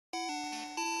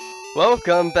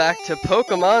Welcome back to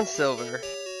Pokemon Silver.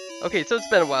 Okay, so it's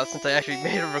been a while since I actually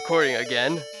made a recording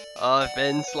again. I've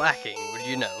been slacking, would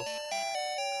you know.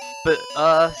 But,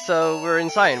 so we're in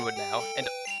Cianwood now, and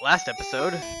last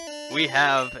episode, we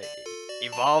have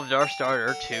evolved our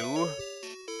starter to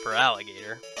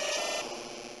Alligator.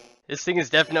 This thing is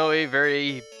definitely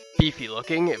very beefy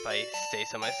looking, if I say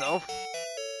so myself.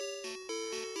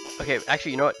 Okay,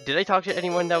 actually, you know what? Did I talk to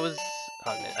anyone that was...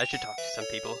 Oh, man, I should talk to some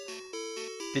people.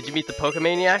 Did you meet the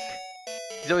Pokemaniac?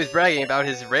 He's always bragging about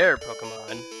his rare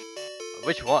Pokemon.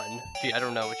 Which one? Gee, I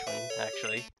don't know which one,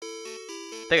 actually.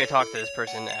 I think I talked to this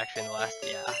person, actually, in the last...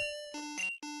 Yeah.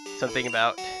 Something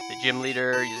about the gym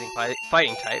leader using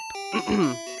fighting type.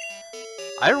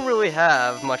 I don't really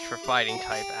have much for fighting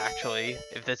type, actually,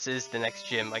 if this is the next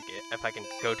gym, like, if I can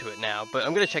go to it now. But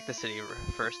I'm gonna check the city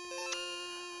first.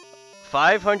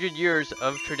 500 years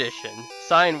of tradition.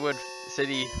 Cianwood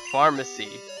City Pharmacy.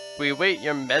 We await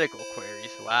your medical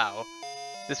queries. Wow.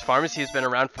 This pharmacy has been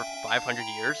around for 500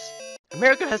 years?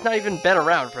 America has not even been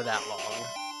around for that long.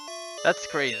 That's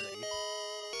crazy.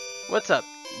 What's up?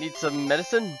 Need some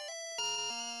medicine?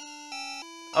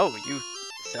 Oh, you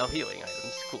sell healing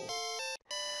items. Cool.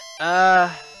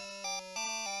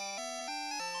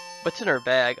 What's in her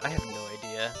bag? I have no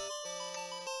idea.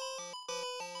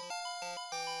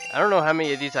 I don't know how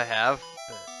many of these I have,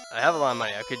 but I have a lot of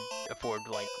money. I could afford,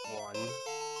 like, one.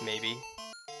 Maybe.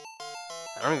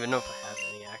 I don't even know if I have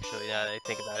any, actually, now that I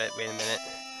think about it. Wait a minute.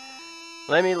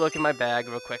 Let me look in my bag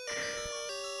real quick.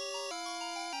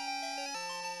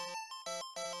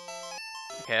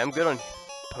 Okay, I'm good on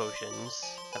potions.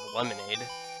 I have a lemonade.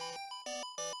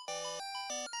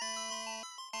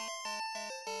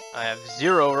 I have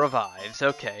 0 revives.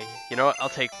 Okay. You know what? I'll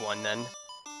take one then.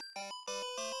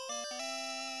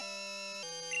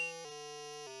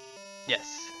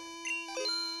 Yes.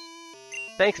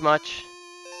 Thanks much.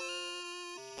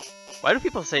 Why do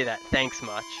people say that? Thanks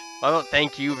much. Why about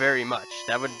thank you very much?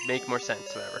 That would make more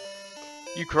sense, whatever.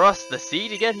 You crossed the sea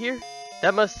to get here?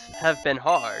 That must have been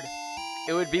hard.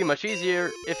 It would be much easier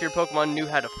if your Pokemon knew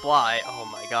how to fly. Oh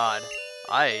my god.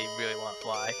 I really want to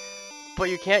fly.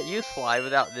 But you can't use fly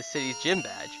without the city's gym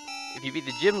badge. If you beat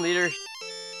the gym leader...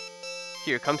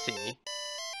 Here, come see me.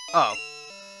 Oh.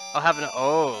 I'll have an...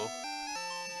 Oh.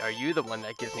 Are you the one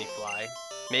that gives me fly?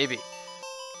 Maybe.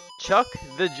 Chuck,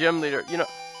 the gym leader. You know,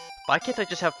 why can't I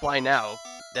just have fly now?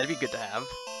 That'd be good to have.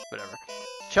 Whatever.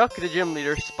 Chuck, the gym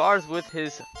leader, spars with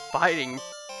his fighting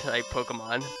type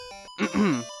Pokemon.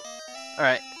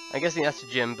 Alright, I'm guessing that's the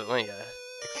gym, but let me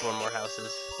explore more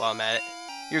houses while I'm at it.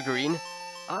 You're green.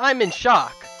 I'm in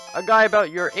shock. A guy about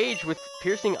your age with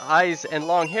piercing eyes and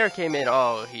long hair came in.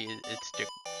 Oh, it's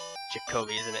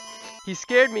Jacoby, isn't it? He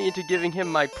scared me into giving him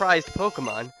my prized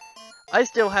Pokemon. I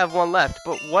still have one left,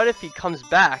 but what if he comes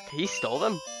back? He stole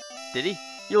them? Did he?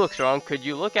 You look strong. Could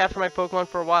you look after my Pokemon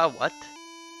for a while? What?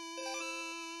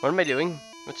 What am I doing?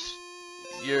 What's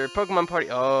your Pokemon party?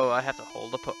 Oh, I have to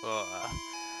hold a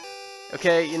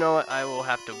Okay, you know what? I will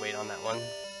have to wait on that one.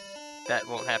 That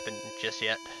won't happen just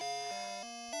yet.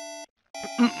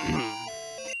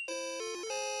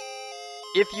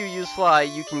 If you use Fly,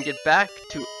 you can get back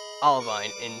to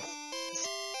Olivine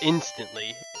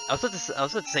instantly. I was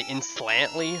about to say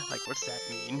instantly. Like, what does that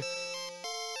mean?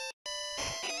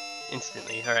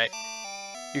 Instantly. All right.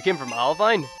 You came from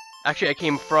Olivine? Actually, I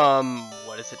came from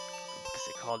what is it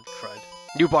called? Crud.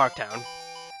 New Barktown.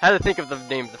 Had to think of the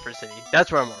name of the first city.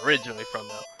 That's where I'm originally from,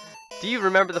 though. Do you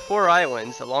remember the 4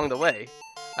 islands along the way?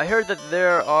 I heard that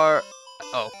there are.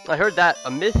 Oh, I heard that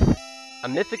a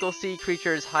mythical sea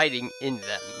creature is hiding in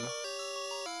them.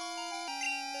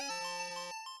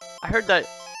 I heard that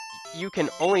you can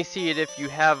only see it if you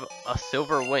have a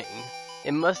silver wing.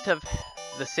 It must have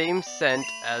the same scent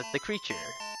as the creature.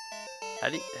 How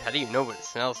do you know what it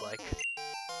smells like?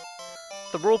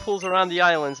 The whirlpools around the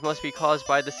islands must be caused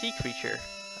by the sea creature.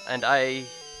 And I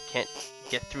can't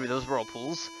get through those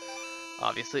whirlpools.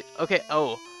 Obviously. Okay,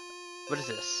 oh. What is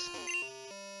this?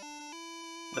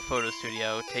 The photo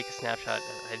studio. Take a snapshot.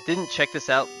 I didn't check this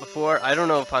out before. I don't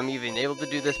know if I'm even able to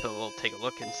do this, but we'll take a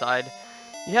look inside.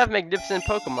 You have magnificent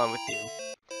Pokemon with you.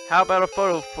 How about a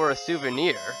photo for a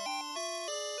souvenir?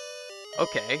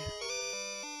 Okay.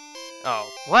 Oh,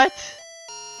 what?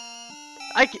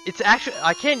 I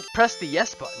can't press the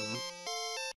yes button.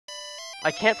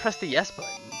 I can't press the yes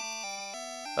button.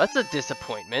 That's a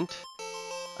disappointment.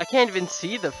 I can't even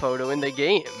see the photo in the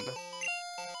game.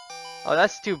 Oh,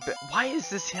 that's too bad. Why is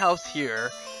this house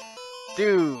here?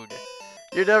 Dude,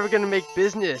 you're never gonna make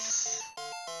business.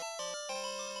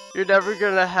 You're never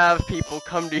gonna have people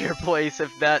come to your place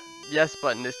if that yes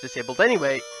button is disabled.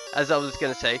 Anyway, as I was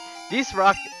gonna say, these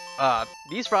rock...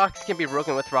 these rocks can be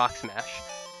broken with Rock Smash.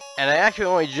 And I actually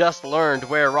only just learned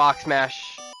where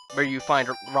you find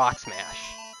Rock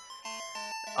Smash.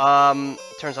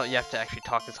 Turns out you have to actually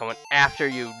talk to someone after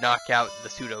you knock out the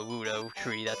Pseudo-Wudo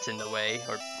tree that's in the way,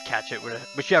 or catch it,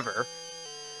 whichever.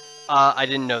 I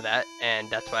didn't know that, and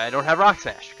that's why I don't have Rock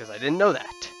Smash, because I didn't know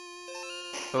that.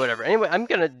 But whatever. Anyway,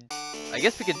 I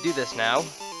guess we could do this now.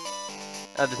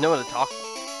 There's no one to talk.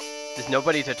 There's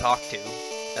nobody to talk to.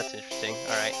 That's interesting.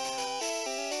 Alright.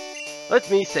 Let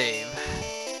me save.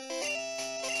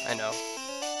 I know.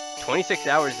 26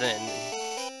 hours in.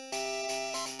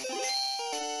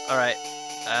 Alright.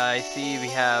 I see we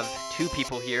have 2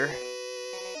 people here.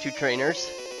 2 trainers.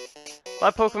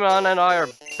 My Pokemon and I are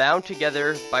bound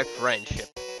together by friendship.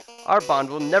 Our bond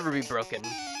will never be broken.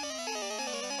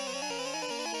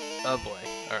 Oh boy.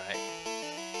 Alright.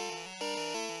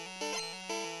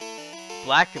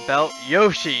 Black Belt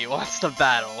Yoshi wants to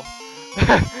battle.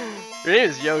 Your name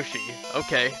is Yoshi.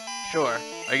 Okay, sure.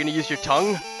 Are you gonna use your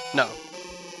tongue? No.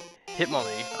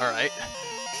 Hitmonlee. Alright.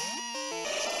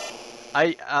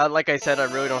 Like I said, I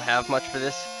really don't have much for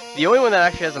this. The only one that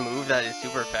actually has a move that is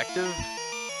super effective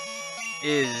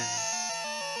is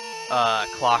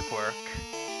Clockwork.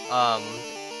 I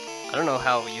don't know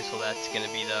how useful that's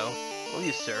gonna be though. We'll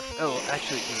use Surf. Oh,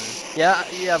 actually,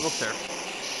 yeah, we'll Surf.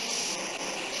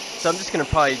 So I'm just gonna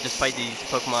probably just fight these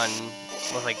Pokemon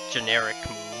with like generic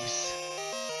moves.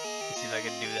 Let's see if I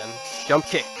can do them. Jump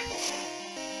Kick.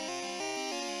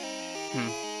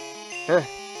 Huh.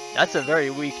 That's a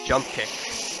very weak Jump Kick.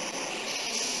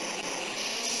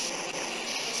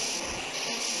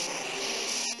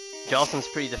 Jolson's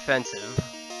pretty defensive.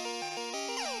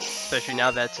 Especially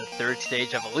now that it's a 3rd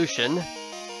stage evolution.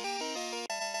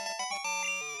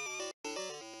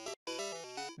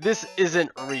 This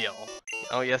isn't real.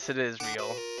 Oh, yes it is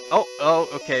real. Oh,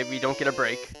 okay, we don't get a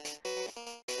break.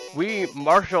 We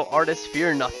martial artists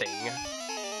fear nothing.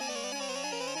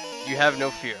 You have no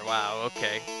fear. Wow,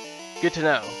 okay. Good to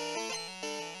know.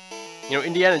 You know,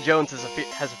 Indiana Jones has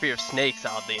a fear of snakes,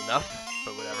 oddly enough,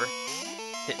 but whatever.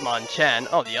 Hitmonchan,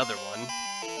 oh, the other one.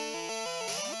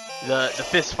 The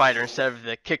fist fighter instead of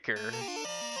the kicker.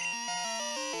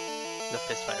 The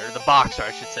fist fighter, the boxer,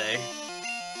 I should say.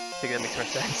 I think that makes more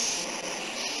sense.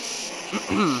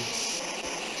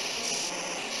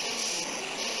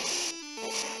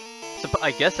 So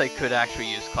I guess I could actually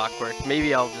use Clockwork.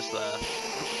 Maybe I'll just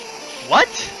what?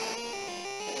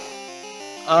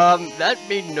 That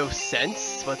made no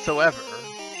sense whatsoever.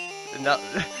 No.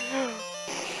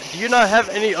 Do you not have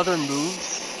any other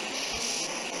moves?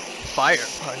 Fire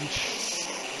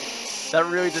Punch. That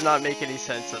really did not make any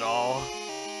sense at all.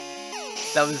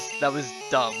 That was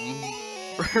dumb.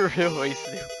 Really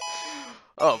stupid.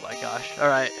 Oh my gosh.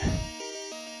 Alright.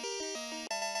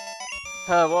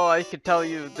 Well, I could tell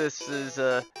you this is,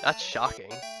 that's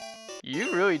shocking.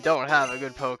 You really don't have a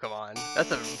good Pokemon.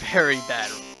 That's a very bad...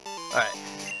 Alright.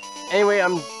 Anyway,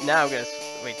 I'm now gonna...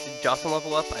 Wait, did Jocelyn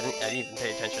level up? I didn't even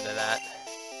pay attention to that.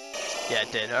 Yeah,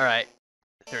 it did. Alright.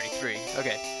 33.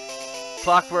 Okay.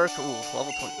 Clockwork. Ooh,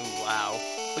 level 20. Ooh, wow.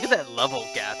 Look at that level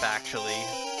gap, actually.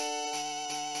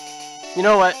 You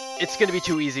know what? It's gonna be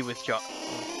too easy with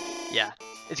Yeah.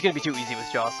 It's gonna be too easy with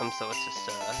Jocelyn, so let's just,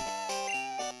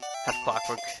 have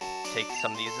Clockwork take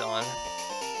some of these on.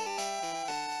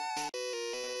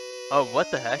 Oh,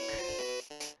 what the heck?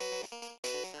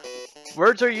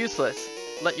 Words are useless.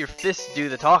 Let your fists do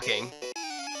the talking.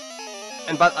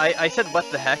 And but I said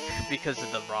what the heck because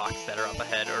of the rocks that are up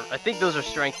ahead, or I think those are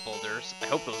strength boulders. I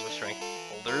hope those are strength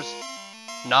boulders.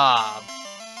 Knob.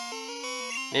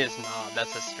 It is Knob,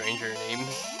 that's a stranger name.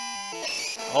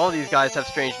 All these guys have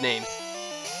strange names.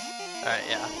 Alright,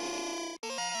 yeah.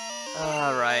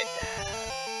 Alright.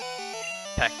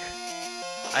 Peck.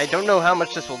 I don't know how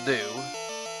much this will do.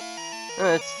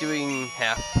 It's doing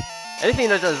half. Anything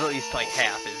that does at least like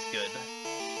half is good.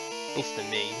 At least to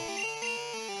me.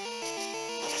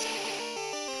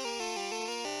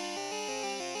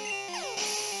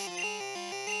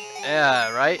 Yeah,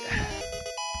 right?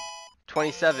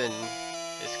 27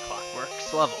 is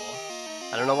Clockwork's level.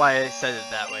 I don't know why I said it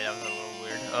that way, that was a little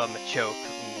weird. Machoke,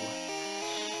 ooh.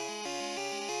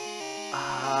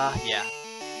 Yeah.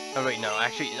 Oh wait, no,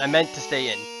 actually, I meant to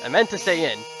stay in. I meant to stay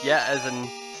in. Yeah, as in,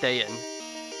 stay in.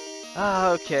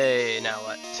 Okay, now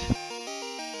what?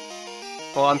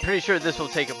 Well, I'm pretty sure this will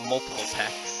take multiple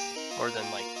pecks. More than,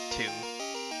 like, 2.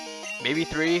 Maybe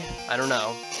 3? I don't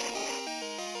know.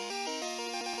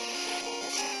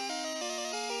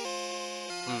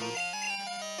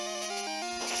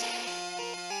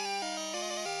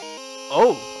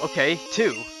 Oh, okay,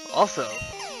 2. Also.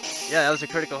 Yeah, that was a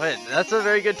critical hit. That's a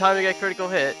very good time to get critical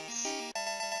hits.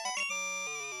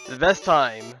 The best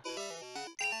time.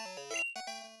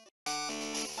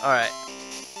 Alright.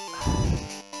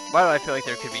 Why do I feel like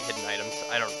there could be hidden items?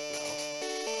 I don't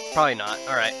know. Probably not.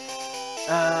 Alright.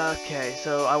 Okay,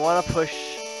 so I want to push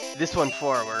this one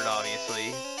forward,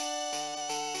 obviously.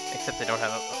 Except I don't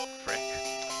have a... Oh, frick.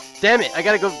 Damn it! I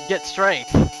gotta go get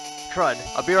strength! Crud.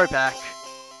 I'll be right back.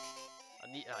 I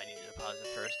need to deposit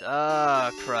first.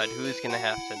 Crud. Who's gonna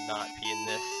have to not be in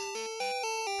this?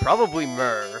 Probably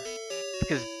Myrrh.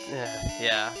 Because,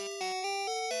 yeah.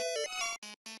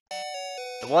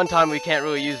 The one time we can't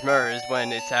really use Myrrh is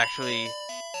when it's actually...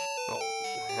 Well,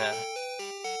 yeah.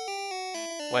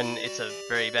 When it's a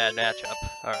very bad matchup.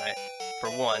 Alright.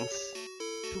 For once.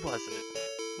 Who was it?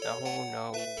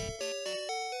 No.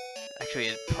 Actually,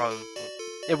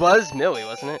 it was Millie,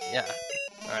 wasn't it? Yeah.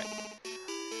 Alright.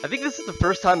 I think this is the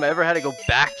first time I ever had to go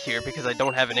back here because I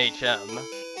don't have an HM.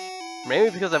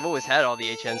 Mainly because I've always had all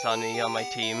the HMs on me on my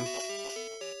team.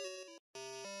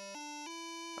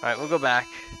 Alright, we'll go back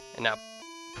and now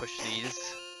push these.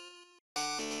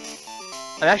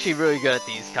 I'm actually really good at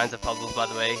these kinds of puzzles, by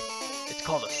the way. It's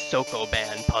called a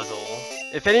Sokoban puzzle.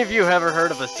 If any of you have ever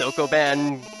heard of a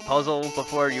Sokoban puzzle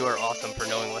before, you are awesome for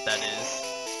knowing what that is.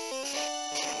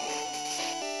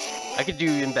 I could do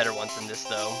even better ones than this,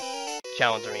 though.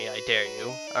 Challenge me, I dare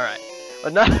you. Alright.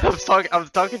 But now I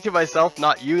was talking to myself,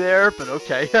 not you there, but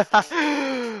okay.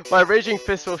 My raging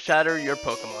fist will shatter your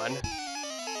Pokemon.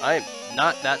 I'm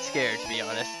not that scared, to be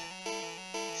honest.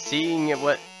 Seeing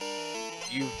what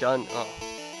you've done... Oh.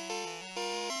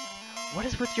 What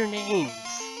is with your names?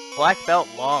 Black Belt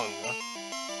Long.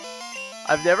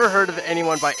 I've never heard of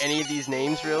anyone by any of these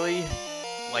names, really.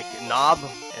 Like Knob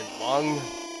and Long.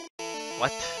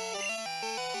 What?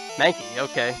 Mankey,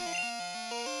 okay.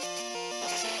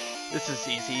 This is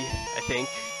easy, I think.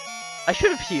 I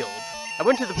should have healed. I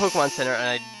went to the Pokemon Center and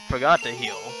I forgot to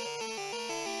heal.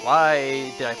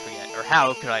 Why did I forget? Or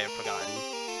how could I have forgotten?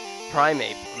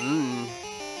 Primeape.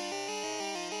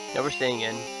 No, we're staying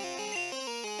in.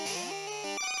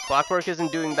 Clockwork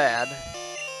isn't doing bad.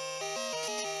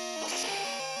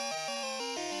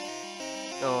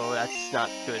 Oh, that's not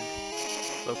good.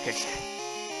 Low kick.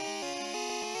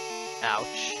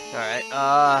 Ouch. Alright,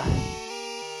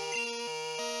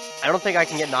 I don't think I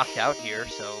can get knocked out here,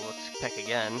 so let's peck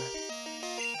again.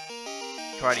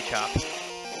 Karate Chop.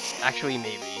 Actually,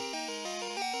 maybe.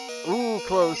 Ooh,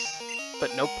 close.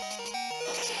 But nope.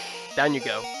 Down you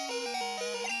go.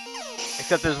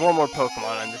 Except there's one more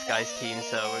Pokemon on this guy's team,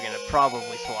 so we're gonna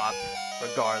probably swap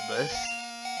regardless.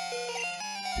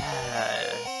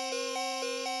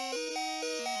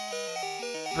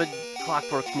 But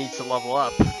Clockwork needs to level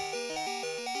up.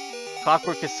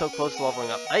 Clockwork is so close to leveling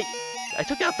up. I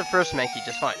took out the first Mankey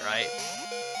just fine, right?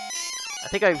 I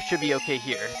think I should be okay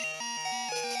here.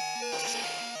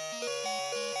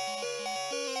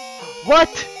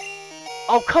 What?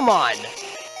 Oh, come on!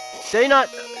 Did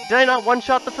I not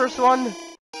one-shot the first one?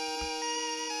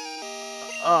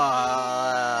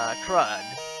 Crud.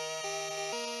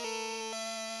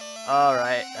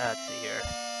 Alright, let's see here.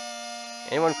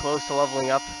 Anyone close to leveling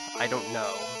up? I don't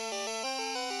know.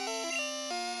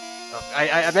 Oh,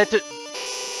 I meant to...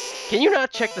 Can you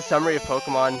not check the summary of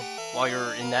Pokemon while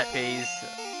you're in that phase?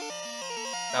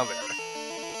 Oh, whatever.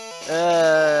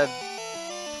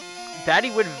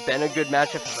 Batty would have been a good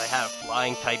matchup if I had a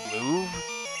flying type move.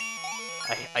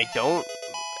 I don't,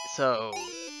 so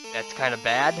that's kind of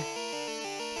bad.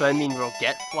 But I mean, we'll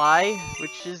get Fly,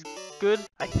 which is good.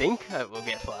 I think we'll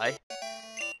get Fly.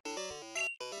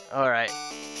 Alright,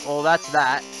 well that's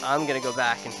that. I'm gonna go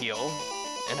back and heal,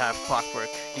 and have Clockwork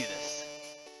do this.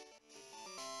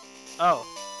 Oh,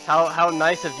 how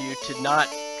nice of you to not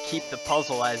keep the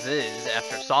puzzle as is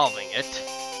after solving it.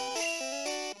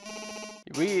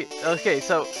 Okay,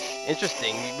 so,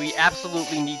 interesting. We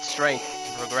absolutely need strength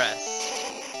to progress.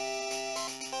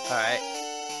 Alright.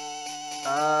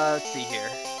 Let's see here.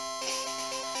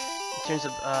 In terms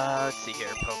of, let's see here,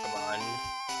 Pokemon.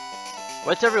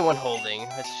 What's everyone holding?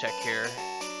 Let's check here.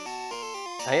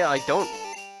 I don't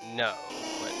know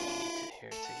what we need to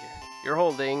here. See here. You're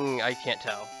holding, I can't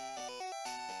tell.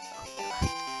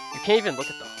 You can't even look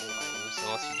at the holdings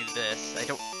unless you do this. I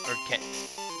don't, or can't.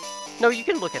 No, you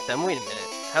can look at them. Wait a minute.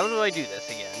 How do I do this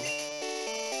again?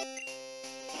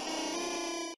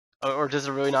 Or does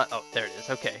it really not? Oh, there it is.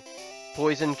 Okay.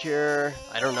 Poison Cure.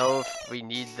 I don't know if we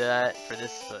need that for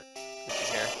this, but this is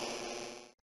here.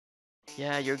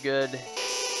 Yeah, you're good.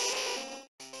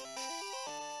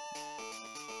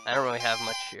 I don't really have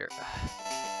much here.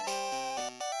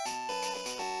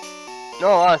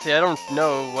 No, honestly, I don't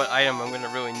know what item I'm gonna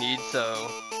really need, so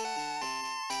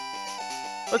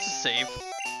let's just save.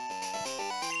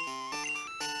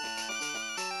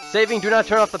 Saving, do not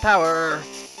turn off the power.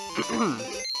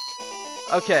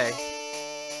 Okay.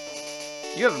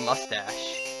 You have a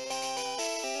mustache.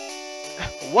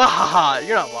 Wahaha!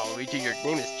 You're not Waluigi, your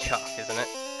name is Chuck, isn't it?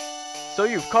 So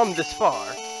you've come this far.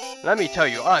 Let me tell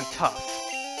you, I'm tough.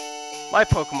 My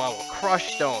Pokemon will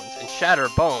crush stones and shatter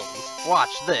bones.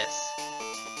 Watch this.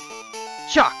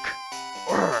 Chuck!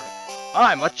 Urgh,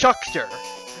 I'm a Chuckster!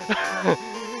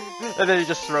 And then he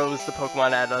just throws the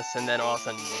Pokemon at us, and then all of a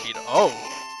sudden you beat him. Oh!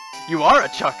 You are a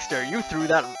Chuckster! You threw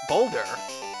that boulder!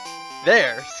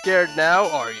 There, scared now,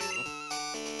 are you?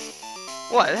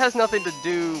 What? It has nothing to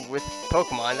do with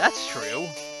Pokemon, that's true.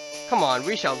 Come on,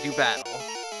 we shall do battle.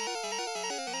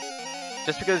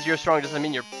 Just because you're strong doesn't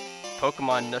mean your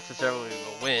Pokemon necessarily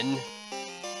will win.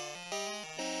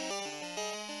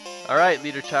 Alright,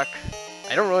 Leader Chuck.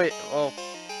 I don't really... well...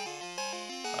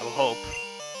 I will hope.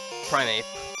 Primeape.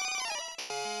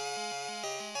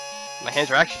 My hands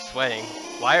are actually sweating.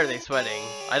 Why are they sweating?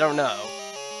 I don't know.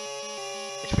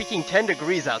 It's freaking 10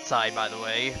 degrees outside, by the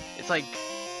way. It's like...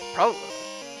 probably...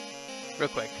 Real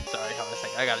quick. Sorry, hold on a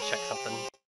second. I gotta check something.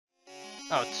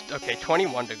 Oh, it's... okay,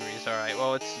 21 degrees. Alright,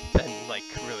 well, it's been, like,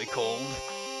 really cold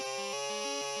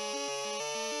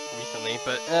recently,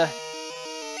 but,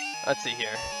 let's see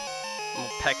here. Well,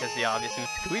 Peck is the obvious move.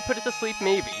 Could we put it to sleep?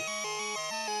 Maybe.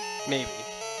 Maybe.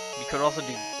 We could also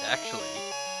do... actually...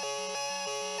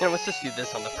 you know, let's just do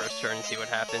this on the first turn and see what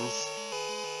happens.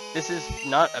 This is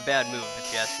not a bad move,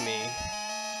 if you ask me.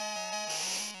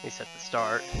 At least at the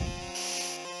start.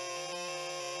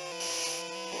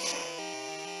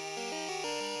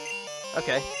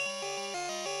 Okay.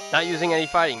 Not using any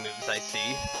fighting moves, I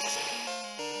see.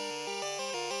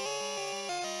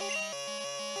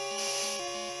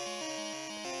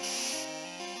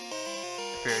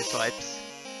 Fury Swipes.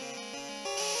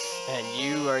 And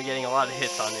you are getting a lot of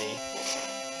hits on me.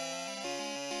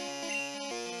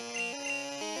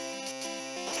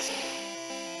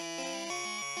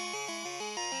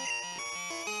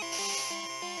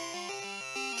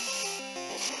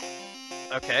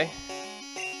 Okay.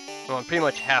 Well, I'm pretty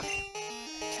much half.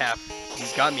 You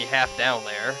got me half down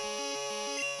there.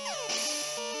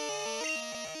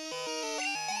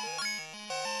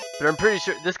 But I'm pretty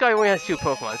sure this guy only has 2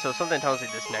 Pokemon, so something tells me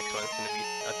this next one's gonna be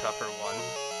a tougher one.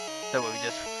 That what we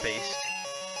just faced.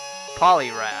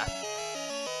 Poliwrath.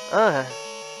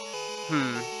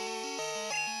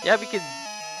 Yeah, we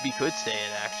could stay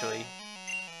in actually.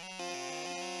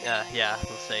 Yeah,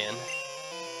 we'll stay in.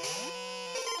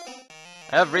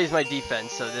 I have raised my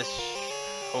defense, so this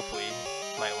hopefully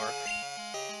might work.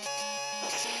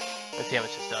 Let's see how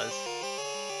much this does.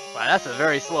 Wow, that's a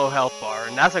very slow health bar,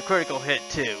 and that's a critical hit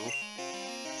too.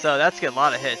 So that's a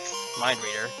lot of hits, Mind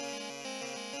Reader.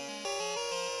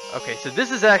 Okay, so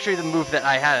this is actually the move that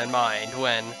I had in mind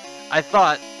when I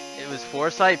thought it was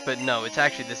Foresight, but no, it's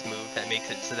actually this move that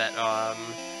makes it so that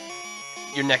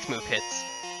your next move hits.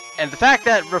 And the fact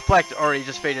that Reflect already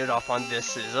just faded off on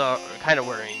this is kind of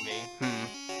worrying me.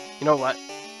 You know what?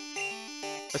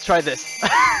 Let's try this.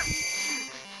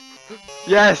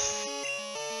 Yes!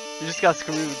 You just got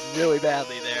screwed really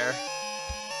badly there.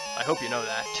 I hope you know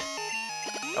that.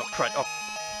 Oh, crud. Oh.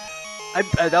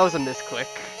 That was a misclick.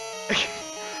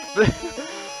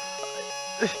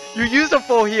 You used a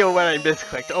full heal when I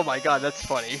misclicked. Oh my god, that's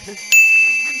funny.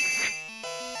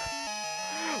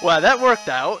 Wow, that worked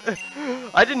out.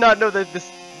 I did not know that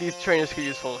these trainers could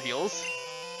use full heals.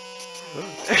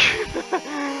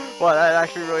 Wow, that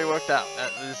actually really worked out.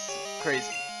 That was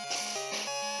crazy.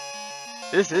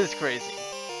 This is crazy.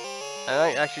 I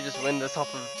might actually just win this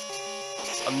off of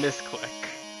a misclick.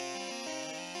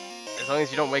 As long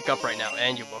as you don't wake up right now,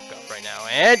 and you woke up right now,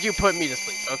 and you put me to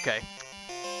sleep. Okay.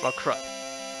 Well, crud.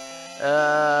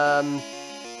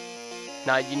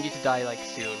 Nah, you need to die like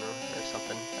soon or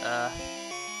something.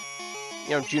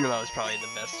 You know, Junimo is probably the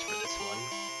best for this one.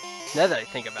 Now that I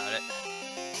think about it.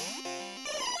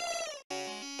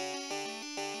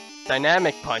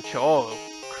 Dynamic Punch. Oh,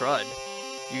 crud.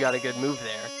 You got a good move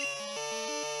there.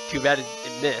 Too bad it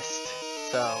missed.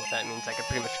 So that means I can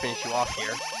pretty much finish you off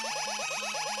here.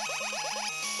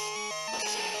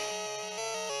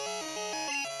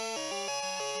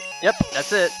 Yep,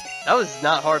 that's it. That was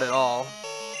not hard at all.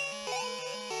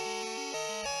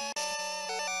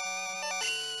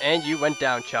 And you went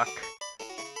down, Chuck.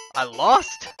 I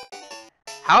lost?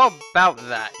 How about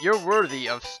that? You're worthy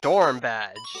of Storm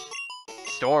Badge.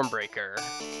 Stormbreaker.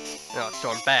 No,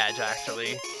 Storm Badge,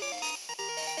 actually.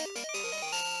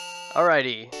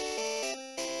 Alrighty.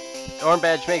 Storm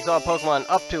Badge makes all Pokemon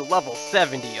up to level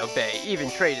 70 obey,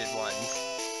 even traded ones.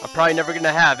 I'm probably never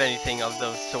gonna have anything of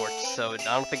those sorts, so I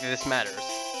don't think this matters.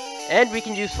 And we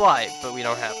can use Fly, but we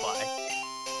don't have Fly.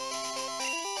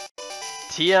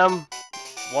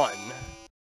 TM1.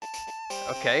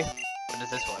 Okay, what is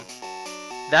this one?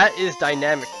 That is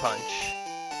Dynamic Punch.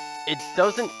 It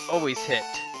doesn't always hit,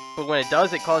 but when it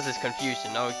does, it causes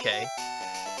confusion. Okay.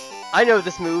 I know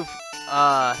this move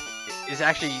is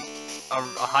actually a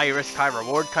high risk, high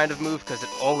reward kind of move, because it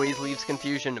always leaves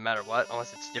confusion no matter what,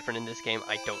 unless it's different in this game.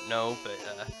 I don't know, but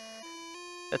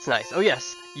that's nice. Oh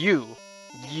yes, you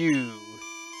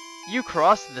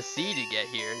crossed the sea to get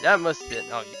here. That must have been,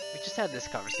 oh, we just had this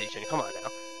conversation. Come on now.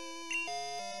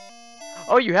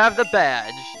 Oh, you have the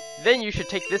badge. Then you should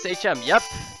take this HM. Yep.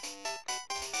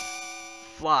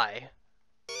 Fly.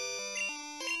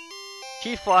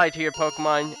 Key fly to your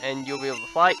Pokemon, and you'll be able to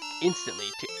fly instantly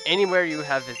to anywhere you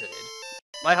have visited.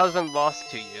 My husband lost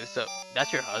to you, so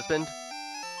that's your husband?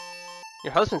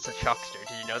 Your husband's a Chuckster,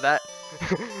 did you know that?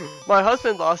 My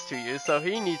husband lost to you, so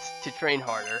he needs to train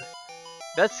harder.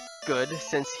 That's good,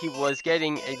 since he was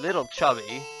getting a little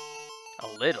chubby. A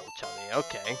little chubby,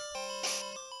 okay.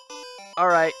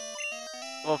 Alright.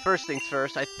 Well, first things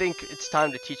first, I think it's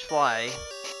time to teach fly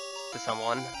to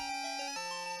someone.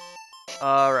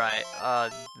 Alright,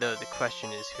 the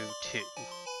question is who to?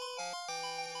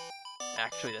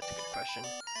 Actually, that's a good question.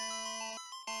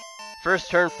 First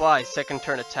turn fly, second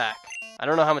turn attack. I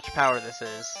don't know how much power this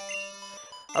is.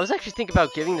 I was actually thinking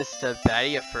about giving this to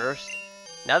Batty at first.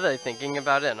 Now that I'm thinking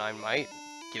about it, and I might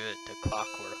give it to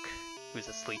Clockwork, who's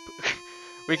asleep.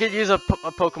 We could use a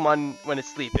Pokemon when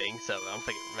it's sleeping, so I don't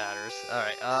think it matters.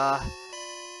 Alright,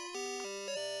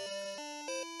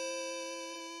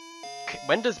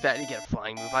 when does Batty get a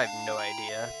flying move? I have no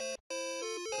idea.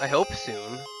 I hope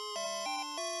soon.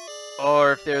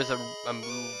 Or if there's a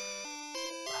move,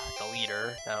 the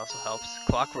leader, that also helps.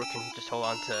 Clockwork can just hold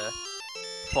on to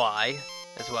fly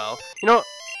as well. You know,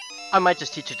 I might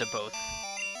just teach it to both.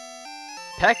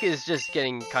 Peck is just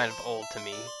getting kind of old to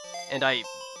me, and I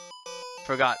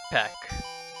forgot Peck.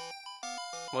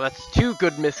 Well, that's 2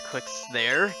 good misclicks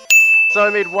there. So I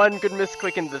made 1 good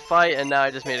misclick in the fight, and now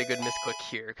I just made a good misclick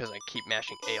here, because I keep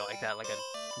mashing A like that, like a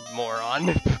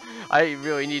moron. I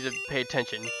really need to pay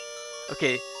attention.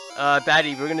 Okay,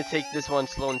 Batty, we're gonna take this one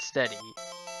slow and steady,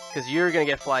 because you're gonna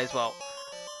get fly as well.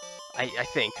 I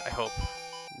think, I hope,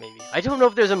 maybe. I don't know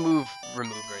if there's a move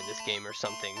remover in this game or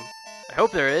something. I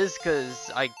hope there is,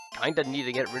 because I kinda need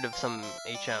to get rid of some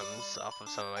HMs off of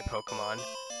some of my Pokemon.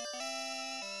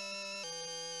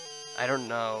 I don't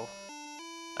know.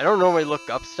 I don't normally look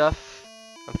up stuff.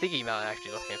 I'm thinking about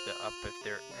actually looking up if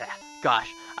they're...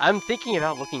 Gosh, I'm thinking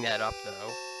about looking that up,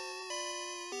 though.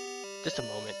 Just a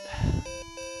moment.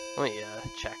 Let me,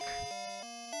 check.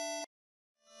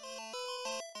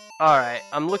 Alright,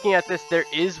 I'm looking at this. There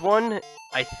is one,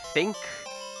 I think,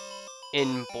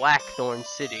 in Blackthorn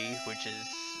City, which is...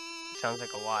 sounds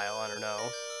like a while, I don't know.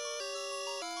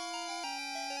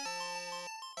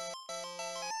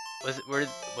 Was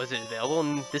it available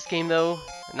in this game though?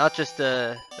 Not just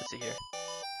let's see here.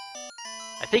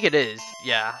 I think it is.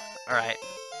 Yeah. All right.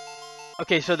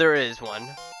 Okay, so there is one.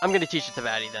 I'm gonna teach it to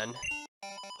Batty then.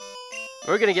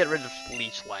 We're gonna get rid of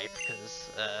Leech Life because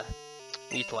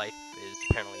Leech Life is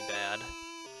apparently bad.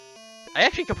 I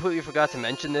actually completely forgot to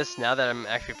mention this. Now that I'm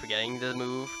actually forgetting the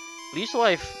move, Leech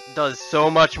Life does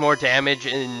so much more damage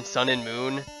in Sun and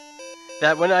Moon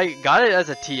that when I got it as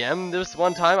a TM this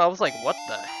one time, I was like, what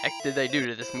the heck did they do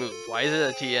to this move? Why is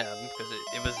it a TM? Because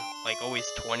it was like always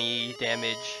 20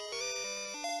 damage.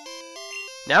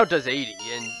 Now it does 80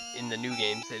 in the new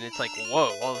games, and it's like,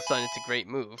 whoa, all of a sudden it's a great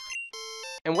move.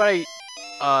 And what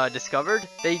I discovered,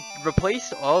 they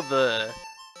replaced all the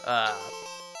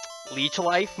Leech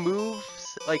Life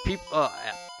moves. Like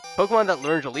Pokemon that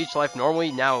learn to Leech Life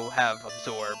normally now have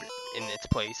Absorb in its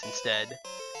place instead.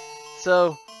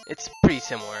 So it's pretty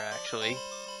similar, actually.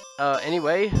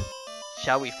 Anyway,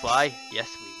 shall we fly? Yes,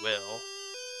 we will.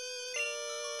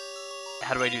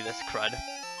 How do I do this, crud?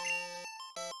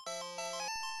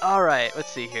 Alright,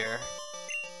 let's see here.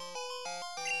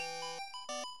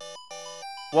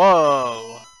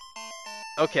 Whoa!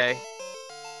 Okay.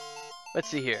 Let's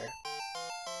see here.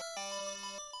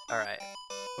 Alright.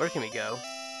 Where can we go?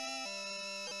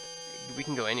 We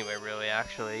can go anywhere, really,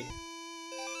 actually.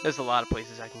 There's a lot of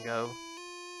places I can go.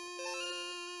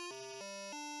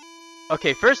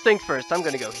 Okay, first things first, I'm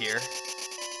gonna go here.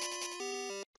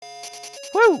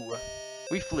 Woo!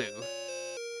 We flew.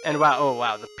 And wow, oh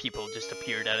wow, the people just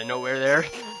appeared out of nowhere there.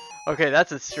 Okay,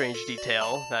 that's a strange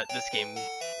detail that this game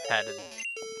had to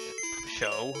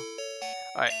show.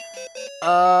 Alright.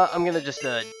 I'm gonna just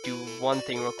do one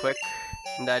thing real quick.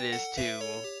 And that is to...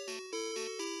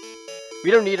 We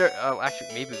don't need our... Oh, actually,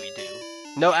 maybe we do.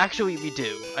 No, actually, we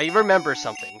do. I remember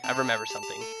something.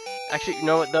 Actually, you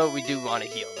know what, though? We do want to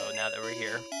heal, though, now that we're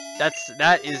here. That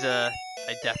is a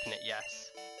definite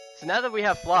yes. So now that we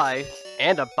have fly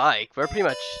and a bike, we're pretty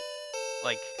much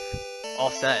like all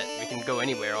set. We can go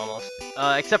anywhere almost,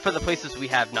 except for the places we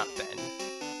have not been.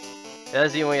 That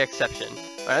is the only exception.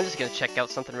 Alright, I'm just gonna check out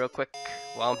something real quick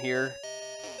while I'm here.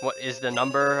 What is the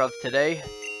number of today?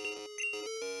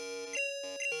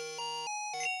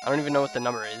 I don't even know what the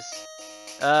number is.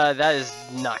 That is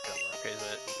not gonna work, is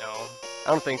it? No,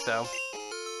 I don't think so.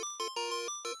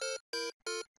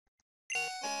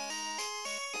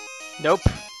 Nope,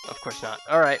 of course not.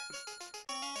 Alright.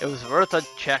 It was worth a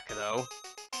check, though.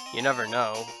 You never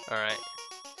know. Alright.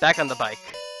 Back on the bike.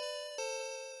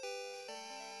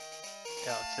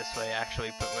 Oh, it's this way,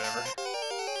 actually, but whatever.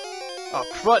 Oh,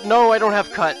 crud! No, I don't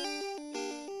have cut!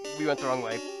 We went the wrong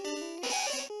way.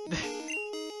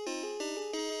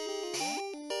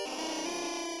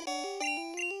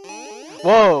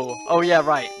 Whoa! Oh yeah,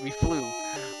 right. We flew.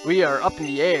 We are up in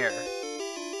the air.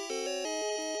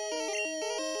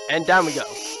 And down we go.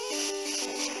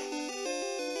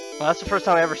 Well, that's the first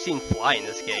time I've ever seen fly in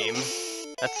this game.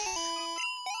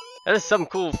 That is some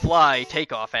cool fly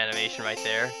takeoff animation right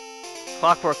there.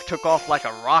 Clockwork took off like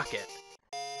a rocket.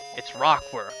 It's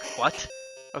rockwork. What?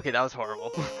 Okay, that was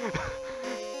horrible.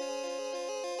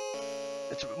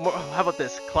 It's more, how about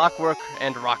this? Clockwork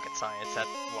and rocket science at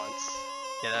once.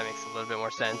 Yeah, that makes a little bit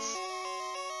more sense.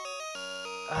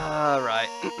 Alright.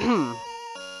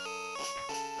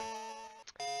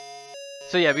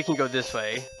 So yeah, we can go this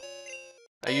way.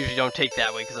 I usually don't take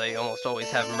that way because I almost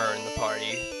always have Myrrh in the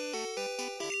party.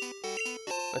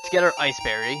 Let's get our Ice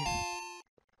Berry.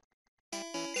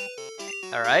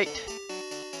 Alright.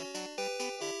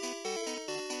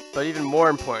 But even more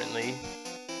importantly,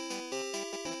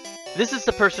 this is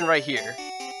the person right here.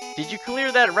 Did you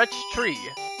clear that wretched tree?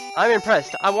 I'm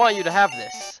impressed. I want you to have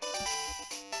this.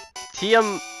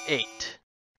 TM8.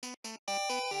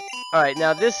 Alright,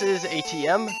 now this is a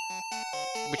TM,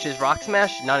 which is Rock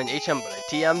Smash, not an HM, but a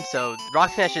TM, so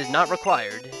Rock Smash is not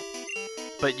required.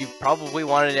 But you probably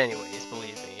want it anyways,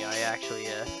 believe me. I actually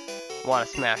want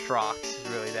to smash rocks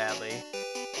really badly.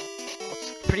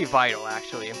 It's pretty vital,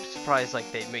 actually. I'm surprised like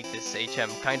they'd make this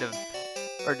HM kind of,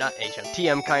 or not HM,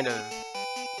 TM kind of,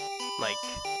 like,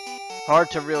 hard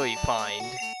to really find.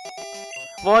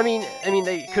 Well, I mean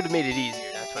they could have made it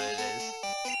easier, that's what it is.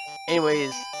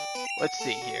 Anyways, let's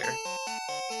see here.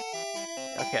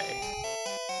 Okay.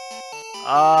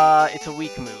 It's a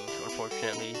weak move,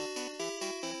 unfortunately.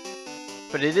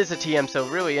 But it is a TM, so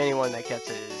really anyone that gets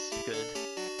it is good.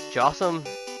 Jossum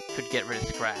could get rid of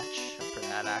Scratch for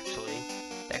that, actually.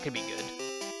 That could be good.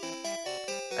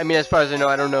 I mean, as far as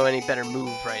I don't know any better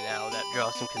move right now that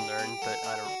Jossum can learn, but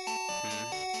I don't...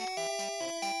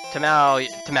 Tamau's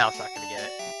not gonna get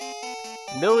it.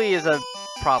 Millie is a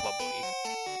probably.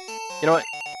 You know what?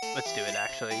 Let's do it,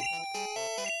 actually.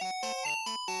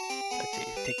 Let's see,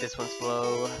 take this one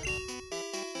slow.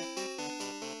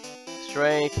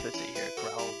 Strength, let's see here,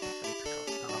 growl, defense,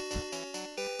 up.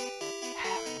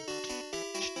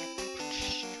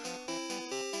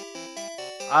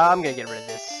 I'm gonna get rid of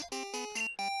this.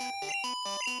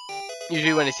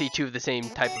 Usually when I see two of the same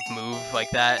type of move like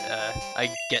that,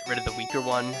 I get rid of the weaker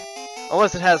one.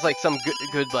 Unless it has like some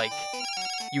good like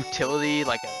utility,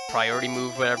 like a priority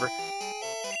move, whatever.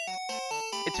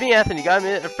 It's me, Anthony. Got a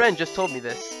minute? A friend just told me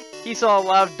this. He saw a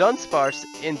loud Dunsparce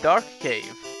in Dark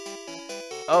Cave.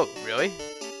 Oh, really?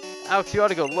 Alex, you ought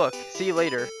to go look. See you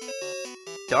later.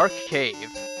 Dark Cave.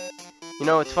 You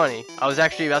know, it's funny. I was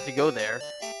actually about to go there,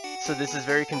 so this is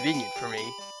very convenient for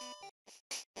me.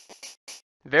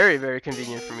 Very, very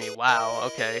convenient for me. Wow,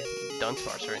 okay.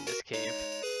 Dunsparce are in this cave.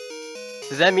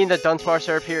 Does that mean that Dunsparce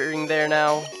are appearing there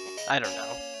now? I don't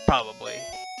know. Probably.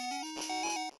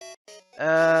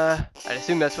 I'd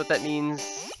assume that's what that means,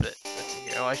 but let's see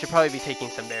here. Oh, I should probably be taking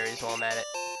some berries while I'm at it.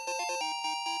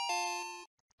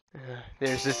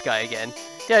 There's this guy again.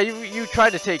 Yeah, you tried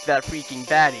to take that freaking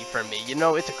Batty from me. You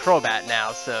know, it's a Crobat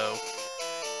now, so...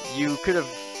 You could've...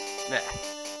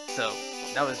 So,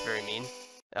 that was very mean.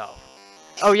 Oh.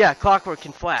 Oh yeah, Clockwork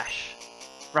can flash.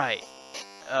 Right.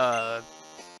 No,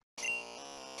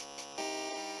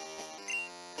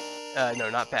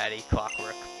 not Batty,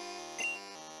 Clockwork.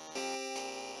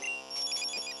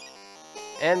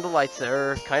 And the lights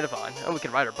are kind of on. Oh, we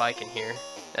can ride our bike in here.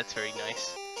 That's very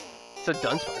nice. So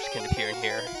Dunsparce can appear in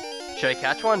here. Should I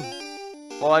catch one?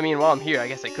 Well, I mean, while I'm here, I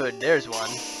guess I could. There's one.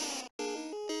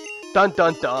 Dun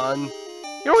dun dun!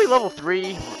 You're only level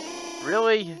 3?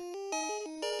 Really?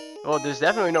 Well, there's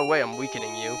definitely no way I'm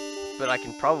weakening you, but I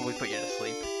can probably put you to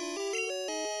sleep.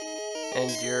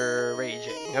 And you're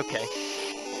raging. Okay.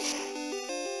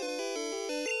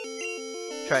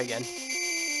 Try again.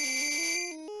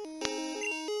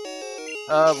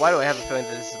 Why do I have a feeling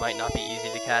that this might not be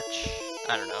easy to catch?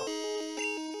 I don't know.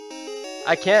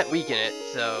 I can't weaken it,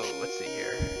 so let's see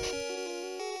here.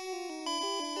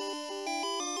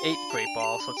 8 Great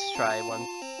Balls, let's try one.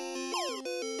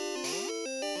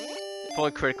 If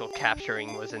only critical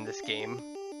capturing was in this game.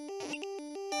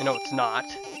 I know it's not.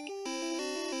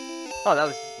 Oh, that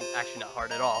was actually not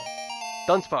hard at all.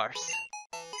 Dunsparce.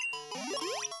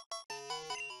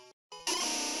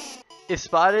 If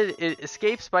spotted, it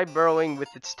escapes by burrowing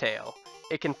with its tail.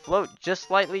 It can float just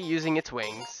slightly using its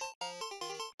wings.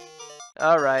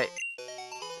 Alright.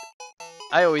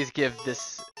 I always give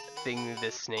this thing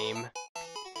this name.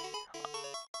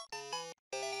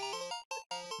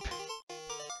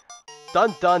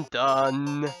 Dun dun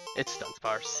dun! It's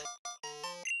Dunsparce.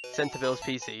 Sent to Bill's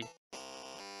PC.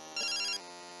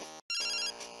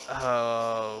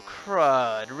 Oh,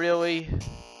 crud, really?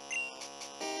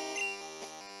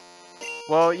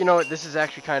 Well, you know what, this is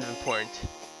actually kind of important.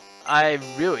 I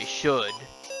really should.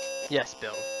 Yes,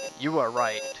 Bill, you are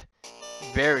right.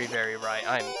 Very, very right.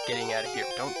 I'm getting out of here.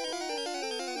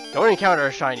 Don't encounter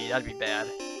a shiny, that'd be bad.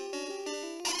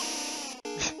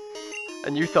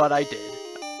 And you thought I did.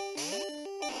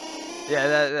 Yeah,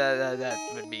 that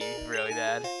would be really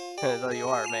bad. Though you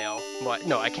are male. What?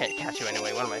 No, I can't catch you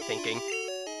anyway, what am I thinking?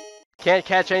 Can't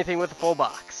catch anything with a full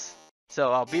box.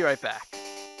 So I'll be right back.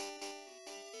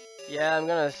 Yeah, I'm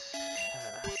gonna...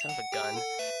 son of a gun.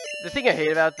 The thing I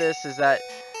hate about this is that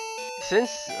since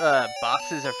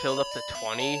boxes are filled up to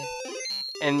 20,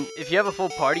 and if you have a full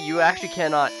party, you actually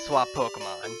cannot swap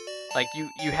Pokemon. Like,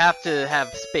 you have to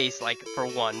have space, like, for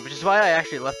one, which is why I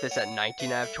actually left this at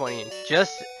 19 out of 20, and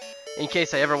just in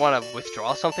case I ever want to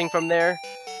withdraw something from there.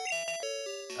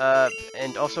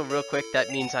 And also, real quick, that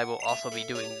means I will also be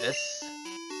doing this,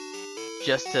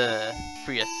 just to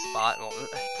free a spot. Well, it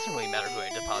doesn't really matter who I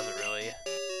deposit, really.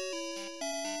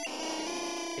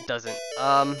 It doesn't.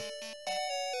 I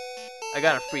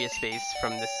gotta free a space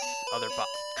from this other box.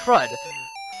 Crud!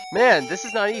 Man, this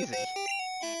is not easy.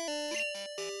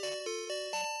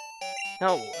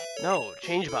 No,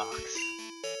 change box.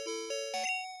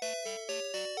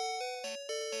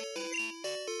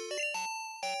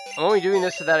 I'm only doing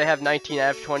this so that I have 19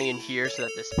 out of 20 in here, so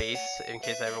that there's space, in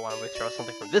case I ever want to withdraw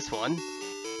something from this one.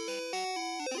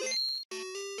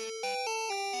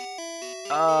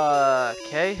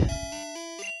 Okay.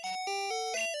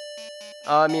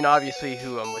 I mean, obviously,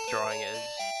 who I'm withdrawing is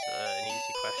an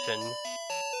easy question.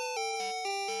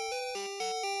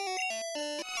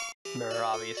 Mirror,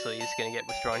 obviously, is gonna get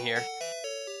withdrawn here.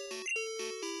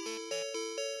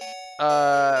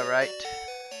 Right.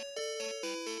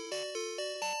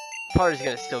 Part is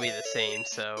gonna still be the same,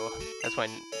 so that's why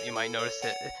you might notice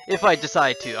it. If I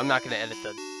decide to, I'm not gonna edit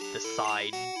the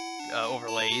side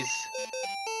overlays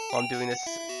while I'm doing this.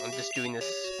 I'm just doing this,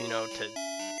 you know, for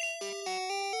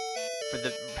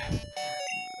the.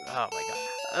 Oh my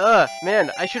god.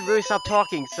 Man, I should really stop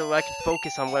talking so I can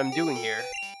focus on what I'm doing here.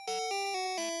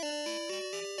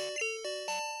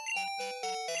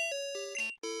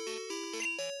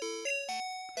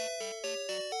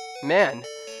 Man.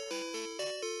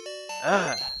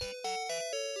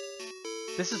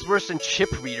 This is worse than chip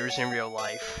readers in real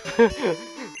life.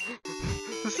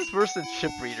 This is worse than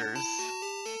chip readers.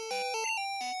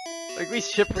 Like,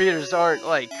 these chip readers aren't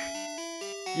like,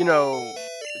 you know,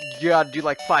 you gotta do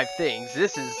like 5 things.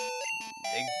 This is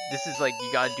like,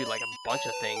 you gotta do like a bunch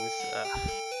of things.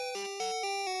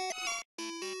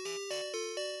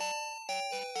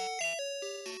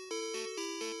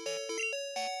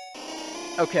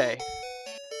 Okay.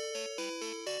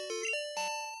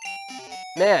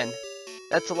 Man,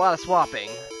 that's a lot of swapping.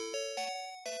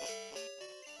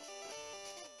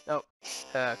 Oh,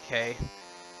 okay.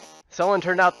 Someone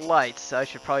turned out the lights, so I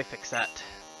should probably fix that.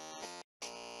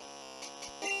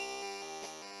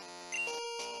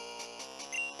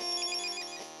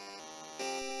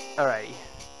 Alrighty.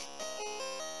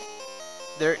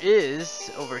 There is,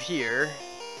 over here...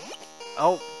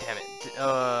 Oh, damn it.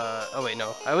 Oh wait,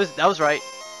 no. That was right.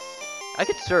 I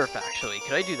could surf, actually.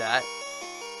 Could I do that?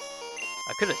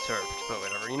 I could have surfed, but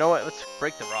whatever. You know what? Let's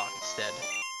break the rock instead.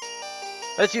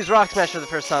 Let's use Rock Smash for the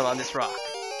first time on this rock.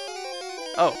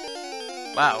 Oh.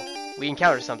 Wow. We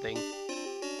encountered something.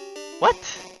 What?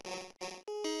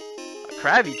 A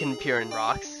Krabby can appear in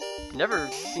rocks. Never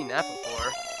seen that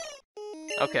before.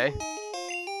 Okay.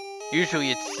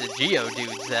 Usually it's the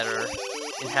Geodudes that are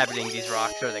inhabiting these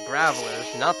rocks, or the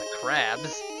Gravelers, not the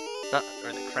Crabs.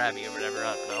 Or the Krabby or whatever,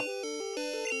 I don't know.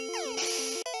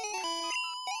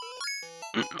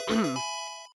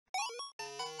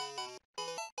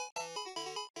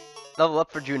 Level up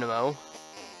for Junimo.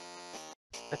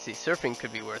 Let's see, surfing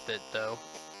could be worth it, though.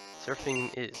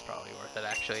 Surfing is probably worth it,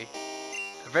 actually.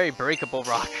 A very breakable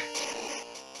rock.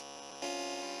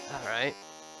 Alright.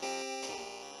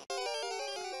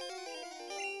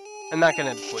 I'm not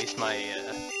gonna waste my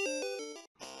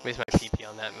PP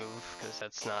on that move, because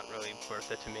that's not really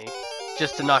worth it to me.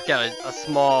 Just to knock out a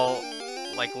small,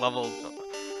 like, a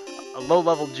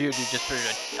low-level Geodude just for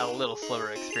a little slower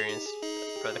experience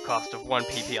for the cost of 1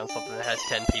 PP on something that has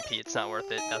 10 PP, it's not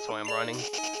worth it. That's why I'm running.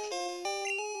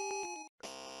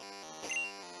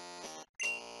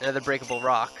 Another breakable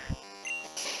rock.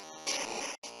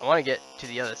 I want to get to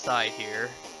the other side here.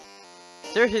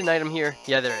 Is there a hidden item here?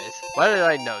 Yeah, there is. Why did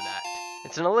I know that?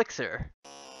 It's an elixir.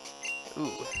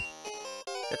 Ooh.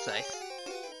 That's nice.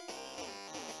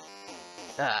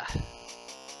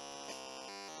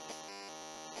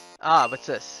 Ah, what's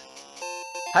this?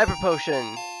 Hyper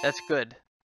Potion! That's good.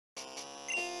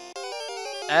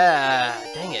 Ah,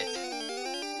 dang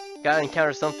it. Gotta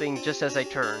encounter something just as I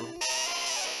turn.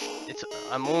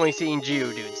 I'm only seeing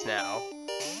Geodudes now.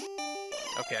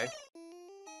 Okay.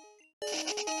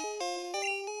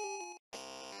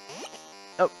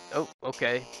 Oh,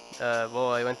 okay.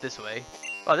 Well, I went this way.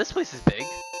 Oh, this place is big.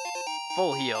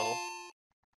 Full heal.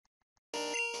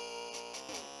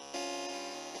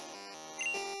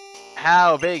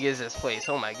 How big is this place?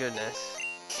 Oh my goodness.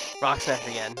 Rock Smash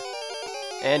again.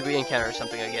 And we encounter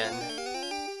something again.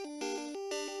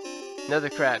 Another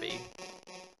Krabby.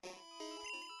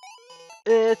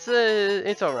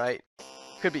 It's alright.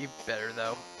 Could be better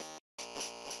though.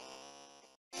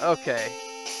 Okay.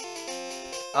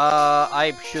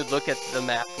 I should look at the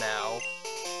map now.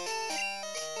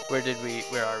 Where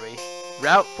are we?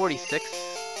 Route 46?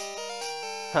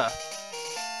 Huh.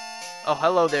 Oh,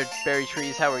 hello there, berry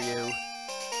trees, how are you?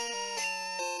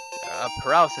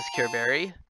 Paralysis Cure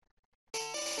Berry.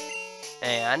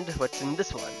 And, what's in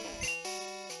this one?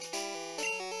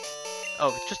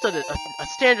 Oh, it's just a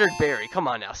standard berry, come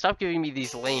on now, stop giving me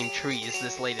these lame trees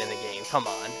this late in the game, come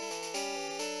on.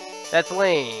 That's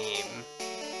lame.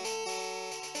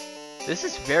 This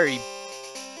is very...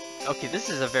 Okay, this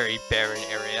is a very barren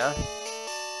area.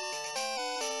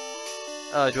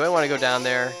 Do I want to go down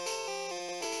there?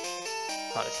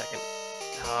 Hold on a second.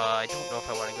 I don't know if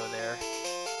I want to go there.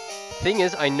 Thing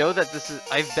is, I know that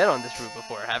I've been on this route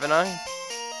before, haven't I?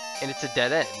 And it's a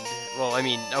dead end. Well, I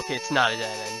mean, okay, it's not a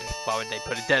dead end. Why would they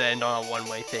put a dead end on a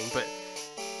one-way thing? But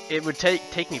it would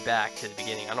take me back to the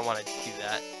beginning. I don't want to do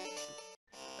that.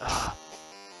 Ugh.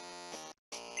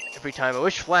 Every time. I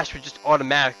wish Flash would just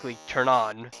automatically turn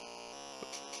on.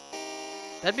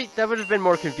 That would have been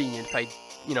more convenient if I,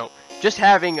 you know, just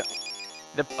having a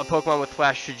Pokemon with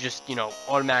Flash should just, you know,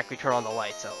 automatically turn on the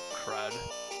lights. Oh, crud.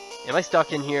 Am I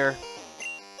stuck in here?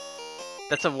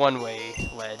 That's a one-way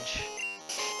ledge.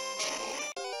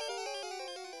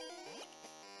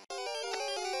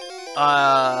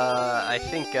 I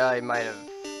think I might have...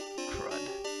 Crud.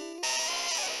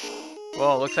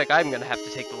 Well, looks like I'm gonna have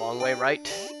to take the long way, right?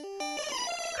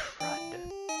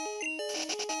 Crud.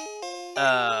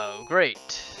 Oh,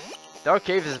 great. Dark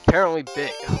Cave is apparently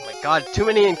big. Oh my god, too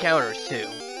many encounters, too.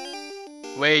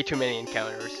 Way too many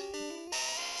encounters.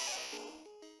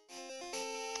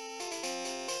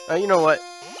 You know what?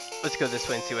 Let's go this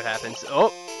way and see what happens.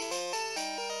 Oh!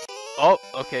 Oh,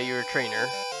 okay, you're a trainer.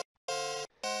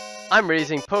 I'm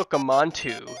raising Pokemon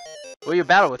too. Will you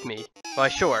battle with me? Why,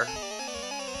 sure.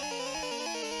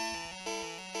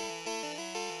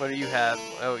 What do you have?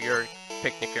 Oh, you're a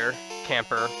picnicker,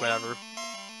 camper, whatever.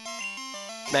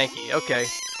 Mankey, okay.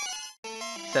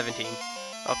 17.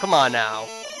 Oh, come on now.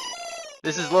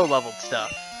 This is low-leveled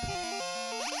stuff.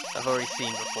 I've already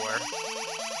seen before.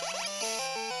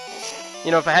 You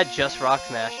know, if I had just Rock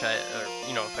Smash, or,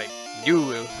 you know, if I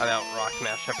knew about Rock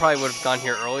Smash, I probably would have gone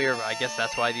here earlier, but I guess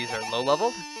that's why these are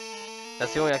low-leveled?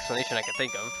 That's the only explanation I can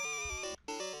think of.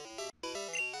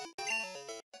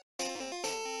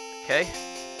 Okay.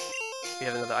 We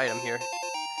have another item here.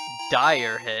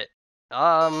 Dire Hit.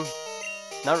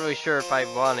 Not really sure if I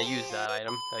want to use that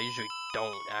item. I usually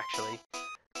don't, actually.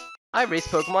 I race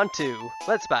Pokemon too.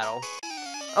 Let's battle.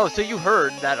 Oh, so you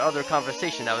heard that other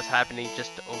conversation that was happening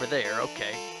just over there.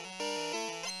 Okay.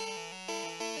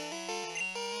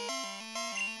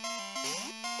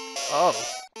 Oh,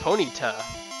 Ponyta.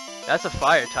 That's a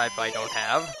fire type I don't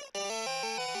have.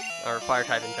 Or fire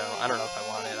type in general. I don't know if I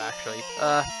want it, actually.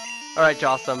 Alright,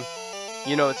 Jossum.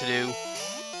 You know what to do.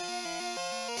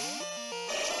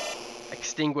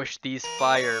 Extinguish these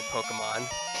fire Pokemon.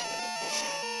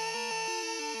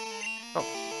 Oh,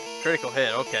 critical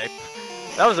hit, okay.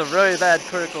 That was a really bad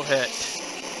critical hit.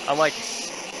 I'm like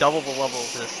double the level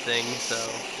of this thing, so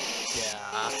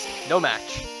yeah. No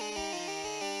match.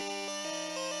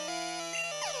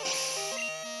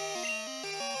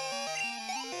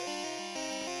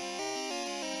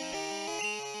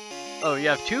 Oh, you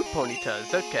have 2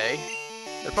 Ponytas, okay.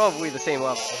 They're probably the same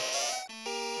level.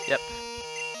 Yep.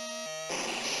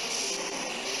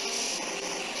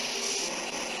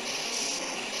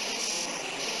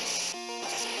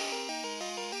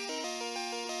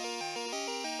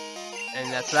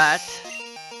 And that's that.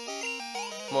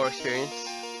 More experience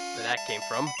where that came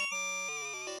from.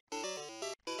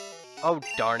 Oh,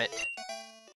 darn it.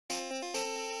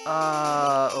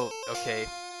 Oh, okay.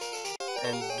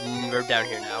 And we're down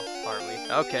here now, aren't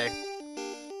we? Okay.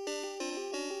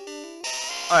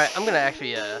 Alright, I'm gonna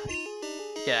actually,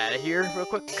 get out of here real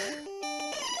quick.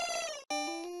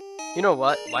 You know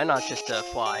what? Why not just,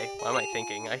 fly? What am I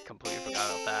thinking? I completely forgot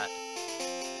about that.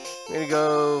 I'm gonna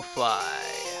go fly.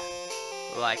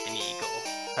 Like an eagle.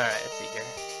 Alright, let's see here.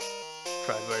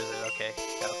 Crud, where is it? Okay,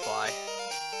 gotta fly.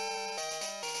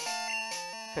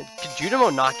 Could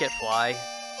Junimo not get fly?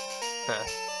 Huh.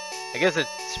 I guess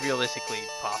it's realistically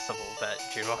possible that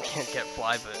Junimo can't get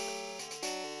fly, but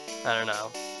I don't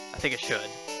know. I think it should.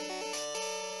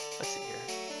 Let's see here.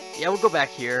 Yeah, we'll go back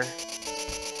here.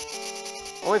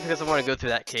 Only because I want to go through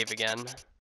that cave again.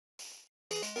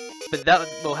 But that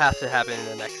will have to happen in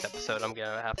the next episode. I'm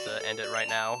gonna have to end it right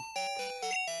now.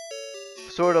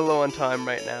 Sort of low on time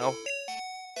right now.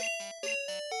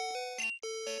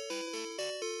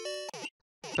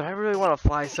 But I really want to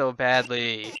fly so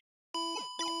badly.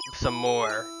 Some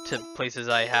more to places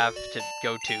I have to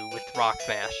go to with Rock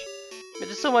Smash. There's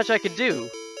just so much I could do.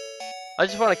 I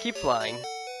just want to keep flying.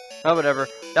 Oh, whatever.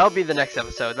 That'll be the next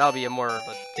episode. That'll be a more of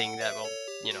a thing that will,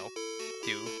 you know,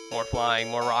 do more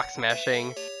flying, more rock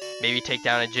smashing. Maybe take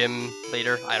down a gym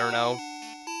later. I don't know.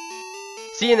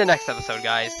 See you in the next episode,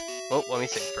 guys. Well, let me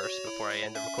save first before I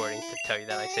end the recording to tell you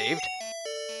that I saved.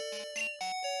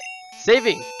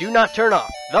 Saving! Do not turn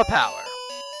off the power!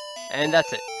 And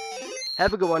that's it.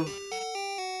 Have a good one.